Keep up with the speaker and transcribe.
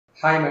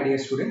Hi my dear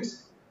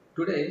students,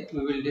 today we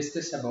will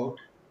discuss about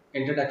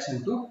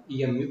Introduction to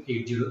EMU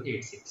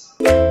 8086.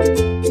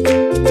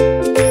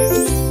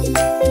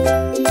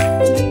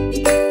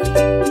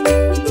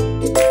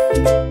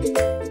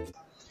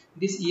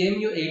 This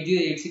EMU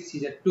 8086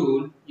 is a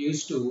tool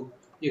used to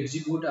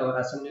execute our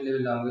assembly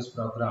level language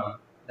program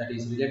that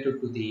is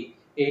related to the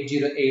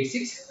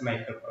 8086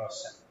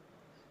 microprocessor.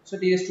 So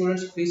dear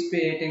students, please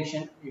pay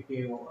attention. If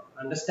you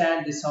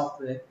understand this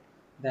software,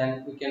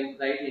 then you can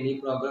write any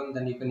program,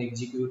 then you can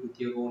execute with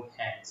your own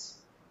hands,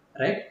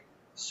 right?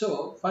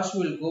 So first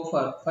we will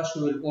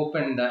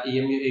open the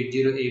EMU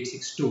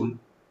 8086 tool.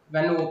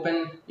 When you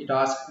open, it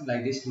asks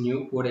like this: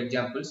 new code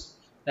examples.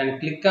 Then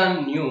click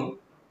on new.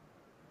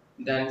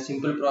 Then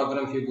simple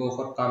program. If you go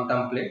for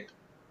contemplate,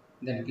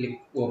 then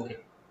click OK,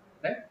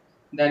 right?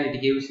 Then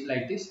it gives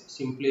like this.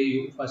 Simply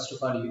you first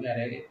of all you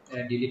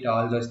delete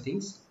all those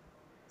things.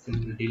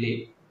 Simple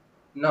delete.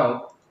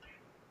 Now,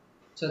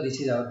 so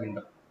this is our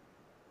window.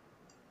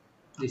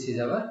 This is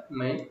our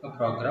main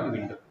program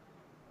window,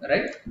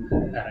 right?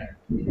 Alright.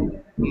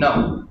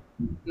 Now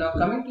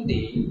coming to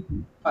the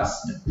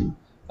first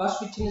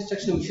which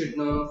instruction we should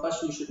know.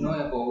 First we should know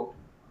about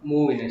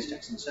move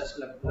instructions. Just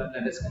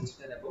let us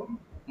consider about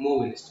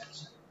move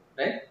instruction,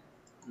 right?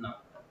 Now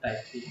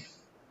type here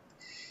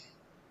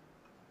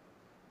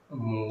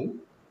move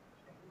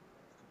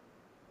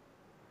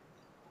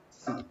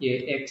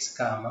ax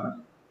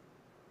comma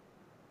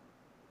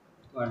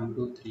 1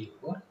 2 3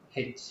 4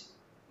 h.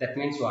 That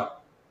means what?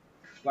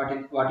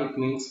 What it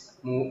means?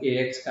 Move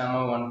ax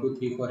comma 1 2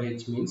 3 4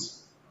 h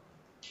means,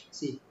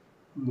 see,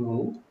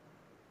 move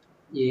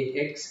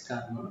ax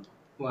comma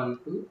 1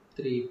 2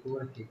 3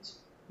 4 h.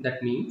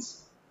 That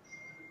means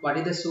what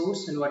is the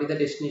source and what is the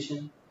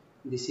destination?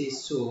 This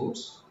is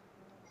source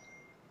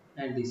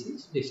and this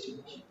is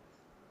destination.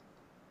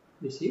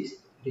 This is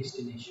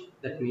destination.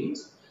 That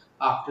means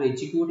after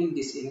executing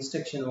this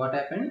instruction, what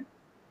happened?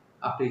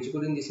 After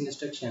executing this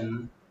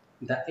instruction,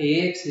 the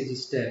AX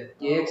register.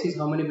 AX is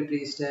how many bit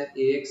register?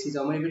 AX is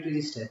how many bit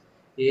register?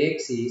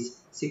 AX is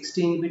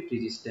 16 bit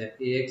register.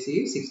 AX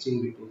is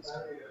 16 bit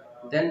register.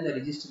 Then the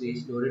register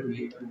is loaded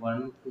with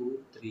 1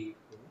 2 3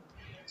 4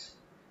 H.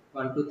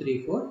 1 2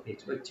 3 4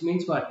 H, which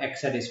means what?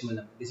 Hexadecimal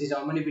number. This is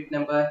how many bit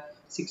number?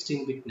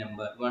 16 bit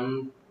number.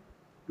 1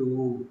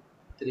 2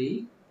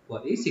 3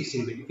 4 is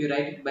 16 bit. If you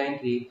write it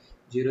binary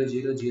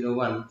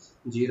 0001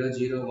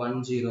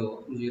 0010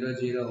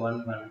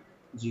 0011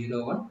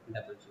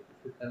 0100.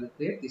 If you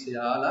calculate, this is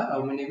all are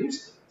how many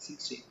bits?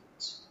 16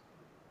 bits,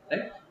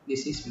 right?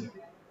 This is move.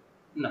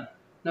 Now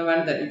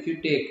another, if you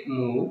take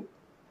move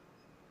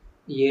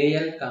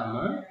AL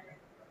comma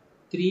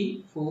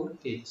 3 4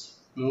 H,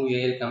 move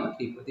AL comma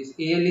 3 4. This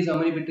AL is how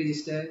many bit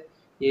register?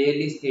 AL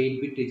is 8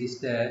 bit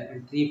register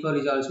and 3 4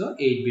 is also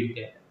 8 bit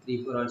data.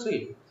 3 4 also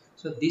 8 bit.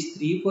 So this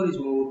 3 4 is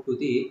moved to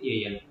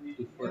the AL.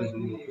 3 4 is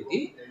moved to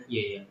the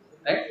AL.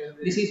 Right?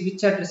 This is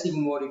which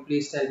addressing mode?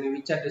 Please tell me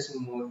which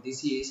addressing mode.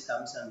 This is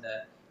comes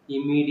under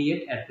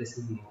immediate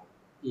addressing mode.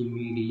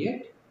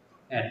 Immediate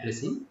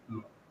addressing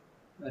mode.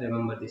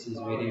 Remember, this is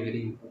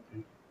very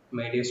important,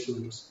 my dear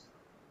students.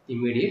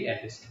 Immediate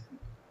addressing.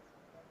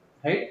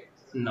 Right?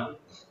 Now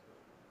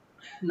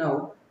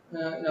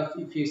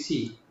if you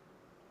see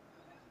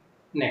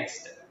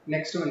next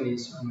one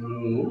is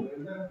move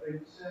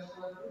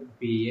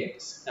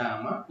bx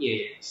comma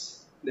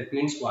ax. That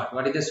means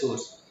what is the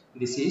source?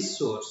 This is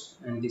source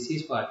and this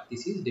is what?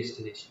 This is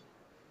destination.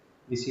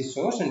 This is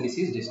source and this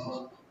is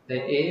destination. The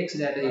ax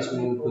data is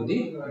moved to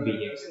the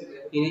bx.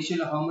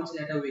 Initially how much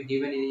data we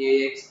given in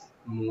ax?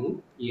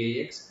 Move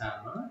ax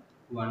comma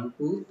 1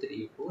 2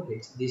 3 4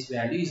 h. This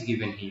value is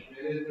given here,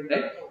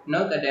 right?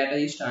 Now the data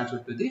is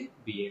transferred to the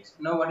bx.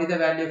 Now what is the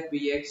value of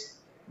bx?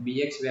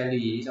 Bx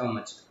value is how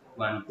much?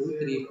 1 2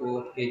 3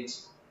 4 h.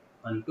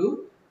 1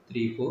 2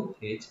 3 4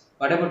 h.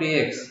 What about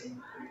ax?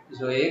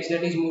 So ax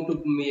data is moved to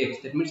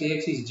bx. That means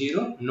ax is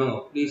 0.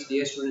 No, please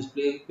dear students,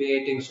 pay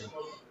attention.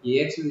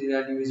 Ax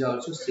value is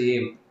also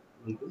same.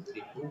 1 2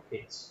 3 4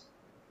 h.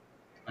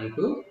 1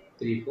 2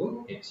 3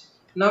 4 h.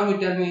 Now you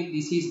tell me,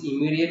 this is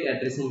immediate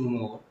addressing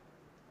mode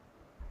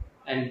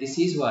and this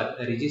is what?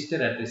 Register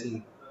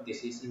addressing.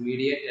 This is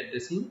immediate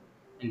addressing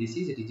and this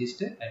is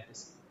register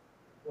addressing.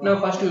 Now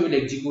first we will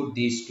execute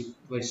these two.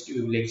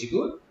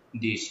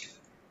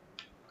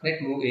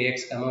 Let move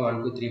ax comma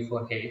 1 2 3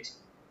 4 h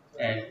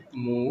and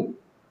move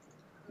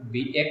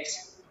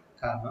bx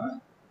comma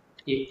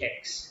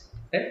ax,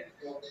 right?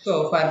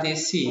 So for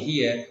this, see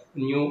here,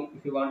 new.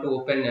 If you want to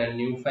open a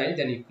new file,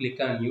 then you click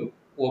on new,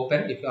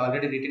 open. If you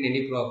already written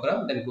any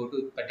program, then go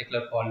to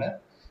particular folder,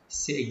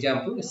 say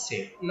example,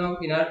 save. Now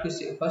in order to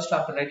save, first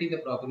after writing the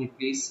program,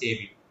 please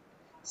save it.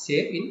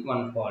 Save in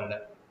one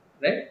folder,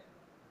 right?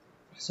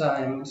 So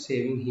I am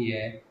saving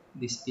here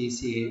this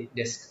PC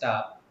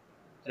desktop,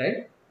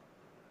 right?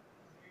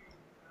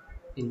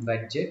 In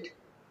budget,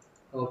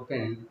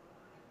 open,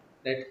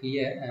 right?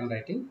 Here I am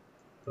writing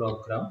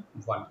program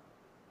 1.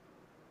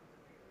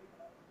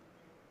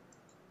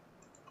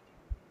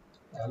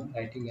 I am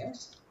writing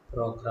as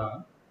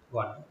program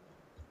 1.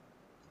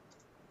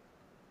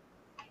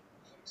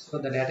 So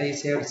the data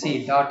is saved.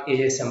 C dot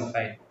asm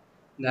file.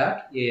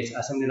 That is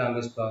assembly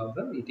language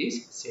program. It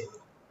is saved.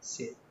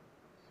 Save.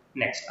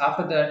 Next,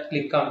 after that,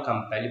 click on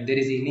compile. If there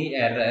is any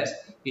errors,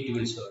 it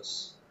will show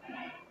us.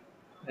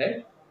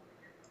 Right?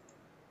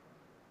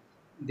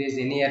 There is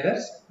any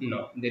errors?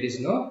 No, there is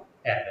no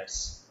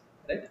errors.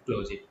 Right?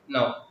 Close it.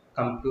 Now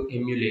come to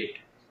emulate.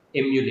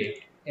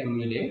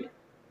 Emulate.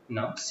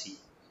 Now see.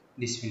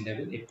 This window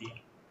will appear.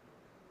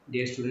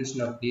 Dear students,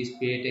 now please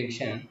pay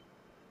attention.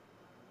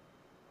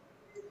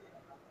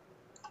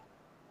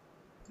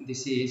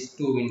 This is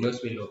two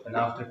windows will open.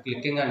 After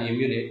clicking on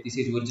emulate, this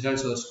is original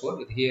source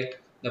code. Here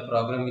the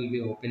program will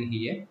be open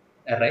here.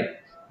 Right?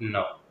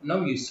 Now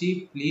you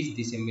see please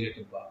this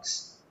emulator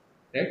box.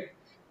 Right?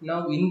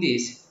 Now in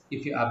this,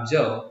 if you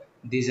observe,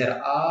 these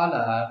are all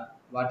are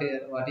what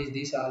is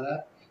this all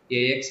are?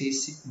 AX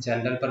is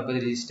general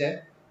purpose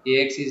register.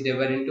 AX is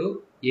divided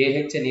into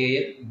AH and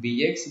AL,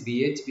 BX,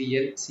 BH,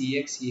 BL,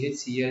 CX, CH,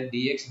 CL,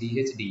 DX,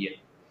 DH, DL.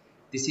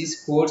 This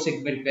is code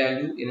segment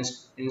value,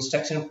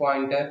 instruction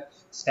pointer,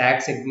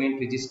 stack segment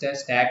register,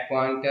 stack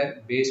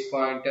pointer, base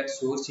pointer,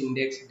 source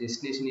index,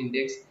 destination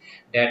index,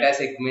 data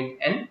segment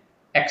and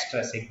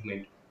extra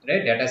segment.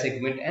 Right? Data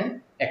segment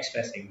and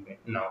extra segment.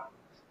 Now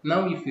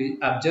if you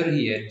observe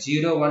here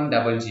 0100,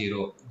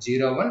 0100,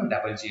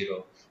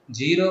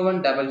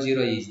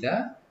 0100 is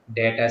the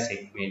data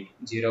segment.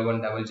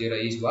 0100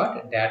 is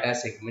what? Data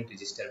segment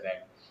register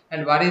value.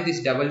 And what is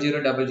this 0000?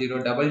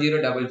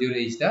 0000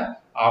 is the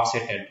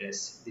offset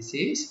address. This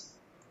is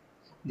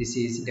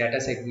data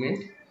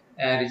segment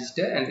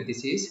register, and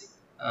this is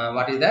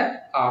what is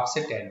that?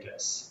 Offset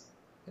address.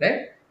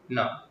 Right?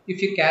 Now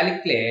if you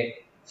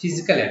calculate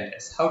physical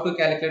address, how to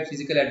calculate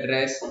physical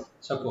address?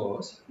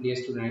 Suppose, dear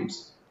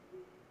students,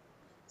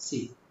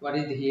 see what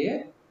is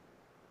here.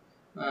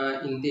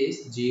 In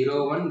this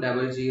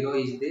 0100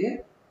 is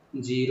there,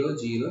 000.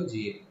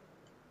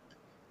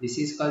 This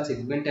is called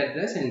segment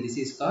address and this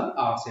is called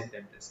offset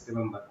address.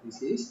 Remember,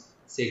 this is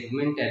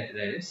segment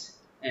address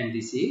and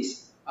this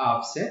is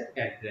offset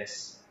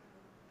address.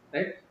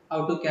 Right?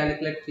 How to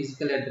calculate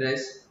physical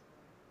address?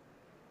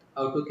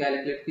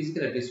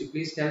 You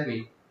please tell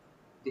me.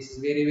 This is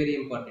very, very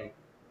important.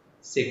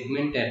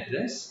 Segment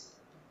address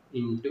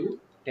into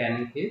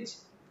 10H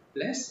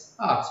plus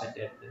offset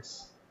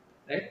address.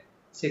 Right?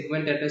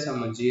 Segment address how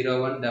much?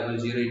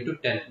 0100 into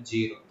 10,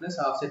 0 plus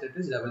offset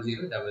address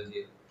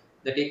 0000.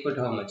 That equal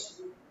to how much?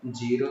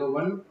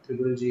 0100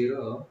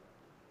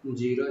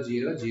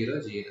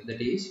 0000.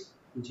 That is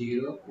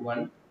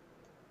 0100.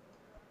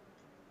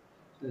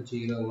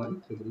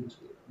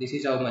 This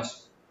is how much?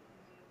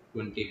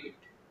 20 bit.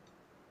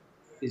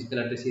 Physical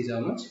address is how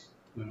much?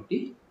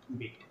 20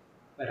 bit.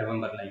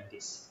 Remember like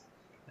this.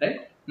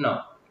 Right?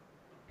 Now,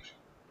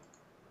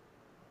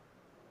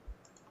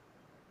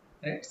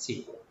 right?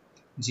 See,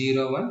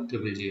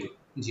 0100.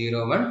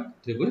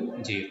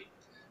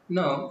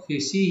 Now, if you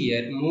see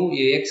here, move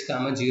AX,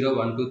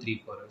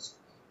 01234.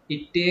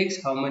 It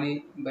takes how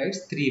many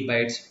bytes? 3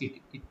 bytes.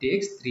 It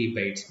takes 3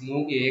 bytes.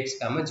 Move AX,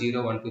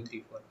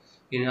 01234.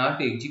 In order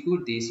to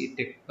execute this, it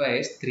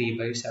requires 3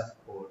 bytes of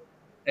code.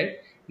 Right?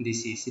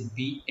 This is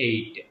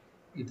B8.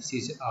 This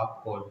is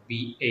opcode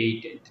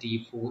B8,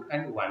 3, 4,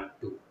 and 1,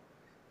 2.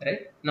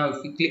 Right? Now,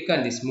 if you click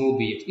on this move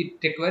BX, it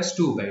requires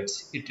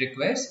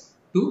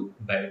 2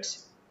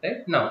 bytes.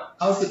 Right? Now,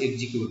 how to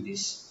execute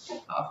this?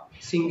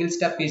 Single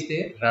step is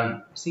there,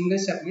 run. Single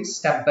step means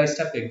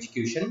step-by-step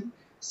execution.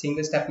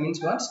 Single step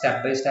means what?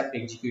 Step-by-step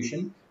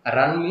execution.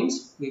 Run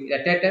means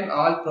at a time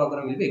all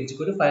program will be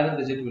executed, final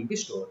result will be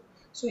stored.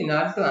 So in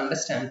order to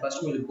understand,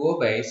 first we will go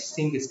by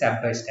single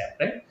step-by-step.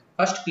 Right?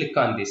 First click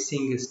on this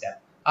single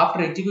step.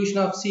 After execution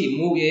of C,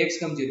 move AX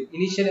comes 0.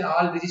 Initially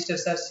all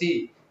registers are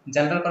C.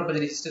 General purpose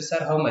registers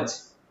are how much?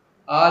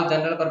 All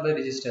general purpose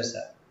registers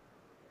are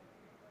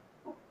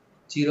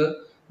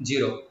 0,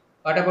 0.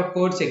 What about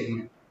code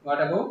segment?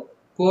 Code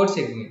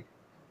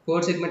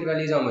segment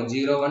value is how much?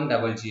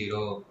 0100.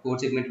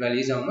 Code segment value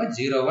is how much?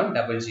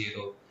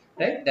 0100.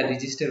 Right? The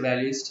register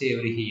value is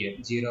saved here,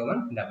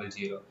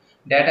 0100.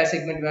 Data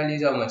segment value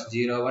is how much?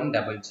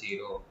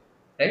 0100.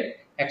 Right?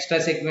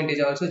 Extra segment is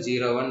also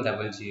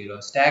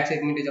 0100. Stack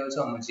segment is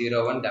also how much?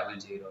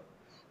 0100.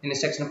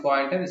 Instruction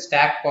pointer,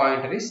 stack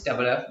pointer is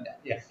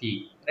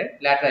FE.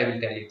 Right? Later I will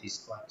tell you these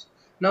points.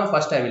 Now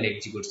first I will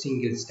execute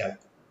single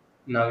step.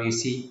 Now you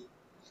see,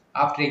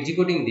 after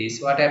executing this,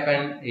 what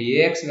happened?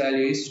 AX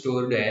value is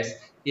stored as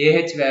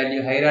AH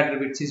value, higher order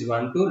bits is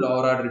 1, 2,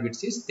 lower order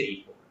bits is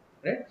 3, 4.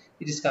 Right?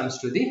 It just comes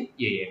to the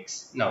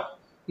AX. Now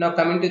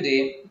coming to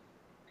the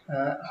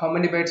how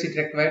many bytes it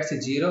requires?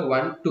 0,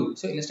 1, 2.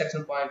 So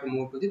instruction pointer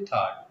move to the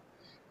third.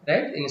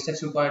 Right?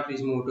 Instruction pointer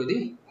is moved to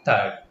the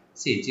third.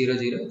 See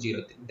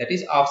 0003. That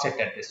is offset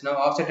address. Now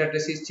offset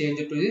address is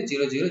changed to the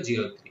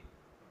 0003.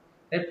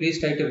 Right? Please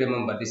try to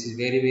remember. This is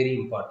very, very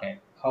important.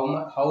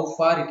 How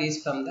far it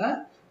is from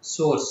the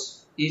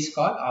source is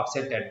called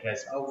offset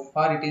address. How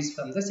far it is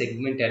from the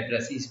segment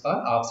address is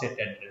called offset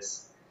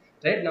address.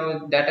 Right? Now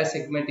data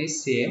segment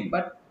is same,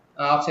 but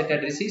offset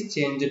address is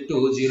changed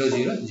to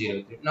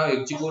 0003. Now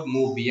execute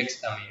move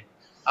BX command.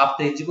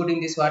 After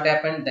executing this, what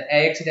happened? The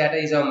AX data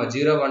is how much?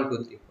 0, 1,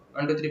 2, 3,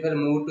 4. 1, 2, 3, 4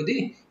 move to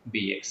the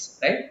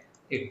BX, right?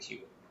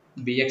 Execute.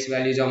 BX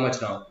value is how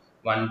much now?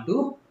 1,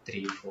 2,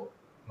 3, 4.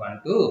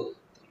 1, 2,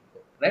 3,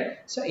 4, right?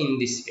 So in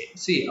this way,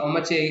 see how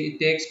much it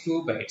takes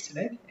 2 bytes,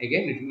 right?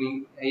 Again, it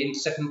means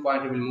instruction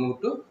pointer will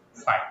move to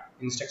 5.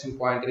 Instruction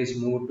pointer is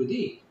moved to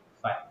the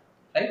 5,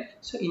 right?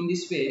 So in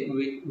this way,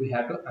 we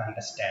have to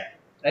understand,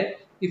 right?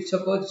 If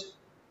suppose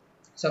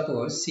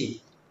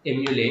see,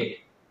 emulate.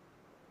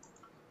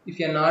 If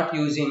you are not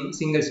using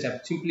single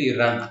step, simply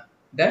run.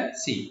 Then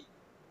see,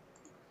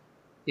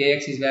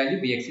 AX is value,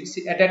 BX is.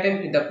 See, at a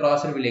time the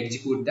processor will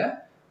execute the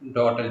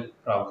total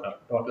program.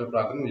 Total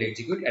program will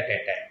execute at a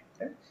time.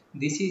 Right?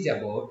 This is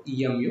about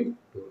EMU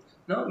tool.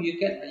 Now you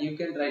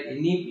can write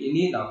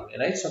any language,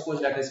 right?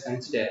 Suppose let us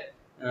consider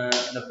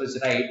let us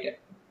write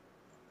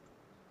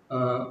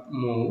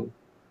move.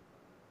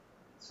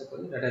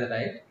 Suppose let us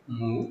write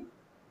move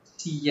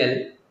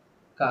CL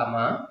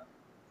comma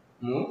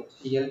move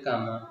CL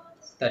comma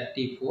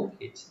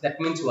 34H. That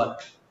means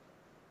what?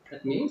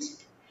 That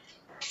means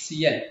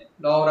CL,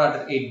 lower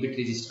order 8-bit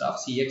register of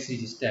CX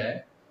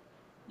register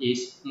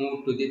is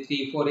moved to the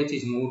 34H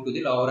is moved to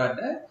the lower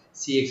order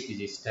CX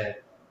register,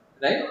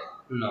 right?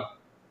 No.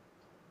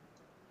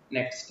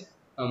 Next,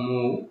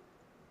 move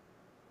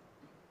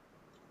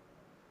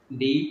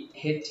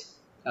DH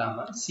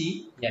comma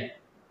CL.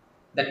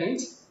 That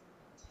means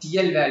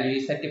CL value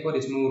is 34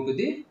 is moved to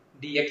the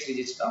DX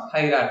register of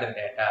higher order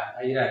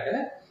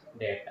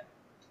data.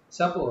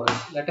 Suppose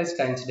let us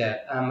consider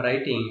I am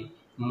writing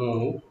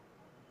move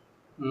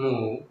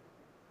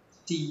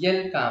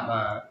CL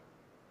comma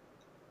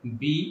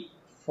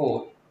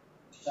B4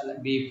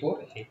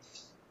 B4H.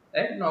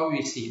 Right now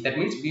we see that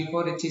means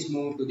B4H is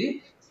moved to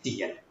the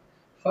CL.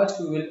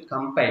 First we will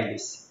compile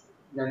this.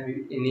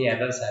 Then any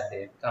errors are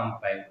there,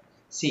 compile.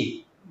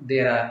 See,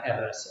 there are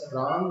errors.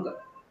 Wrong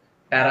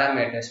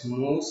parameters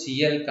move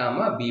CL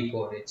comma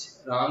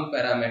B4H. Wrong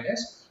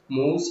parameters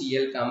move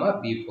CL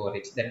comma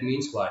B4H. That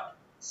means what?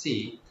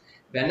 See,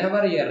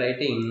 whenever you are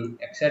writing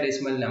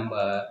hexadecimal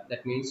number,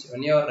 that means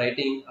when you are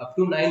writing up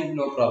to 9,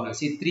 no problem.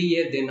 See, 3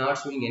 here they are not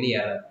showing any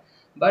error.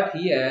 But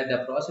here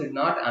the process did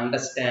not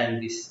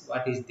understand this.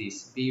 What is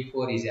this?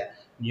 B4 is a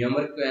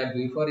numeric,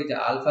 B4 is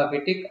a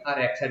alphabetic or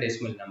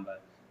hexadecimal number.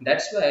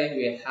 That's why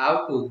we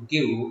have to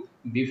give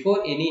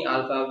before any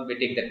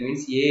alphabetic, that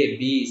means A,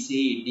 B,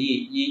 C,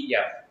 D, E,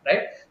 F,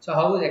 right? So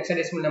how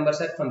hexadecimal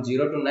numbers are from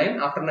 0 to 9?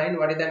 After 9,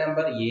 what is the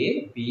number?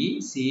 A,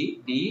 B,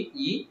 C, D,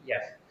 E,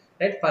 F.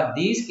 Right? For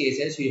these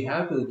cases, you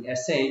have to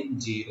assign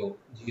 0.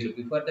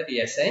 Before that,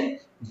 you assign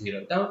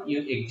 0. Now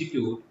you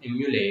execute,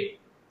 emulate.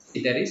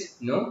 See, there is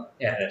no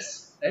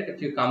errors. Right?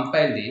 If you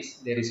compile this,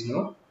 there is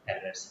no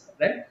errors.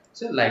 Right?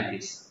 So like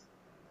this.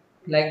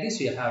 Like this,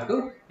 you have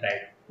to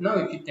write. Now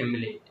if you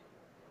emulate,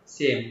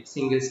 same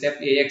single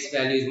step, AX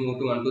value is moved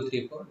to 1, 2,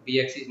 3, 4.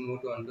 BX is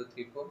moved to 1, 2,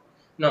 3, 4.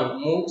 Now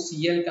move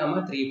CL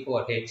comma 3,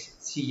 4 H.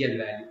 CL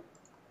value.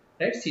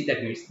 Right? See,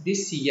 that means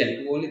this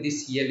CL, only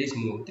this CL is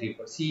moved 3,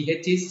 4.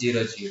 CH is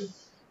 0, 0.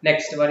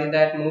 Next, what is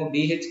that? Move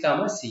DH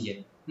comma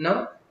CL.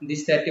 Now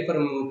this 34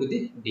 move to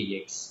the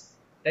DX.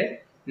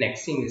 Right?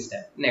 Next single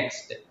step.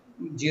 Next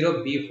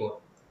 0 B4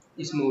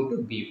 is moved to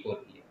B4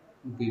 here.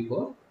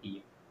 B4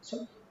 here.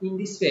 So in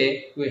this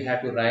way we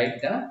have to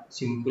write the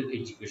simple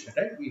execution.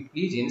 Right? We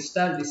please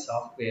install this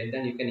software,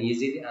 then you can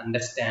easily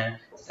understand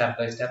step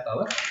by step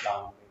our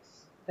language.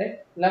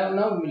 Right?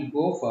 Now we will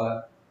go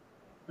for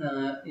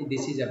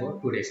this is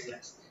about today's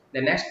class.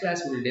 The next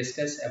class we will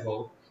discuss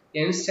about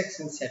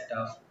instruction set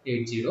of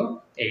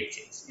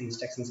 8086.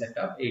 Instruction set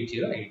of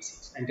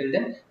 8086. Until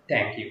then,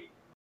 thank you.